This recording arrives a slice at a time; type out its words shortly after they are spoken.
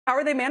How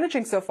are they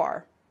managing so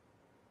far?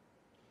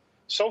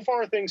 So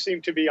far, things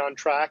seem to be on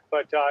track,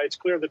 but it's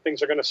clear that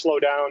things are going to slow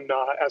down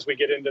as we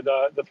get into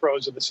the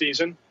throes of the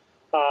season.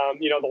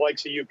 The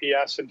likes of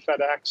UPS and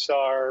FedEx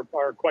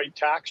are quite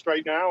taxed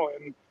right now,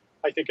 and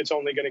I think it's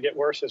only going to get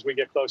worse as we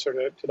get closer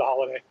to the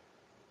holiday.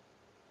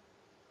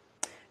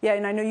 Yeah,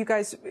 and I know you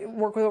guys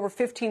work with over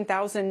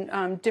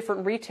 15,000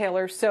 different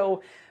retailers.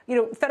 So,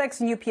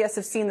 FedEx and UPS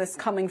have seen this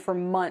coming for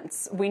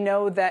months. We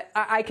know that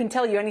I can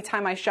tell you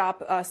anytime I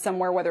shop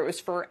somewhere, whether it was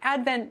for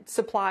Advent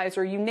supplies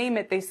or you name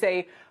it, they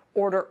say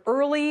order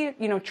early,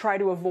 try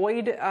to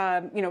avoid,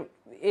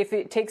 if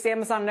it takes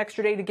Amazon an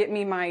extra day to get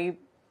me my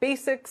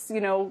basics,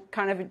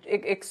 kind of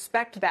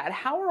expect that.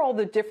 How are all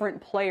the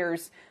different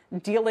players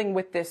dealing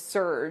with this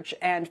surge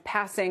and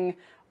passing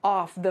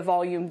off the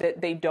volume that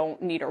they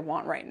don't need or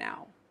want right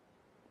now?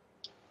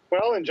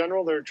 Well, in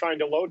general, they're trying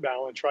to load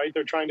balance, right?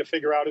 They're trying to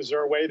figure out, is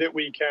there a way that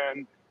we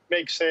can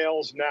make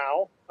sales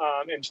now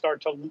and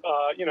start to,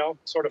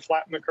 sort of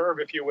flatten the curve,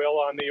 if you will,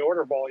 on the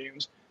order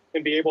volumes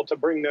and be able to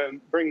bring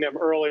them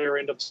earlier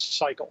into the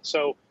cycle.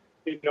 So,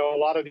 a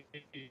lot of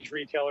these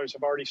retailers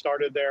have already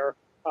started their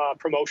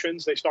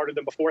promotions. They started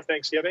them before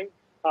Thanksgiving.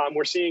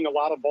 We're seeing a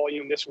lot of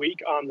volume this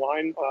week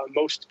online.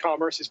 Most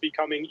commerce is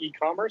becoming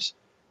e-commerce,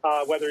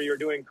 whether you're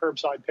doing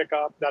curbside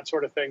pickup, that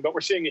sort of thing. But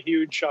we're seeing a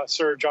huge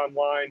surge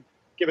online,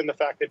 given the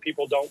fact that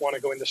people don't want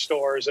to go into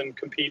stores and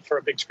compete for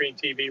a big screen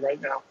TV right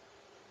now.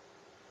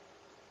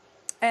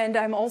 And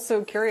I'm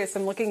also curious,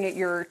 I'm looking at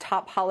your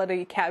top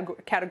holiday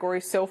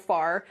categories so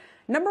far.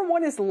 Number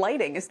one is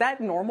lighting. Is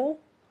that normal?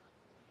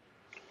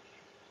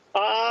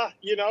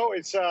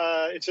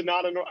 It's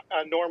not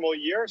a normal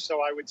year,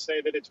 so I would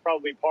say that it's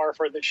probably par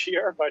for this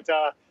year. But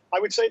I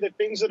would say that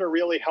things that are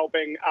really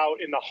helping out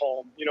in the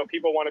home,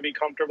 people want to be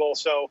comfortable,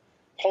 so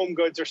home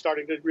goods are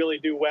starting to really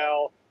do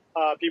well.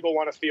 People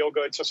want to feel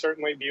good, so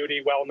certainly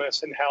beauty,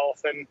 wellness, and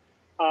health, and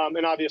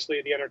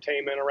obviously the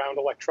entertainment around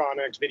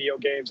electronics, video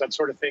games, that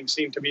sort of thing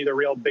seem to be the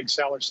real big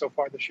sellers so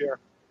far this year.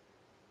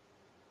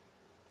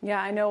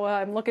 Yeah, I know.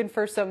 I'm looking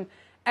for some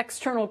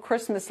external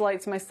Christmas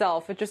lights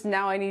myself. It just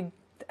now I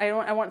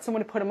want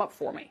someone to put them up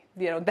for me.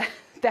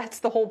 That's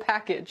the whole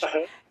package.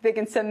 They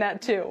can send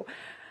that too.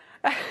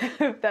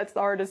 That's the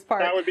hardest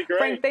part. That would be great.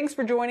 Frank, thanks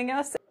for joining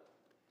us.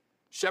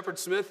 Shepard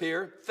Smith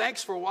here.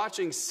 Thanks for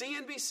watching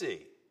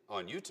CNBC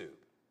on YouTube.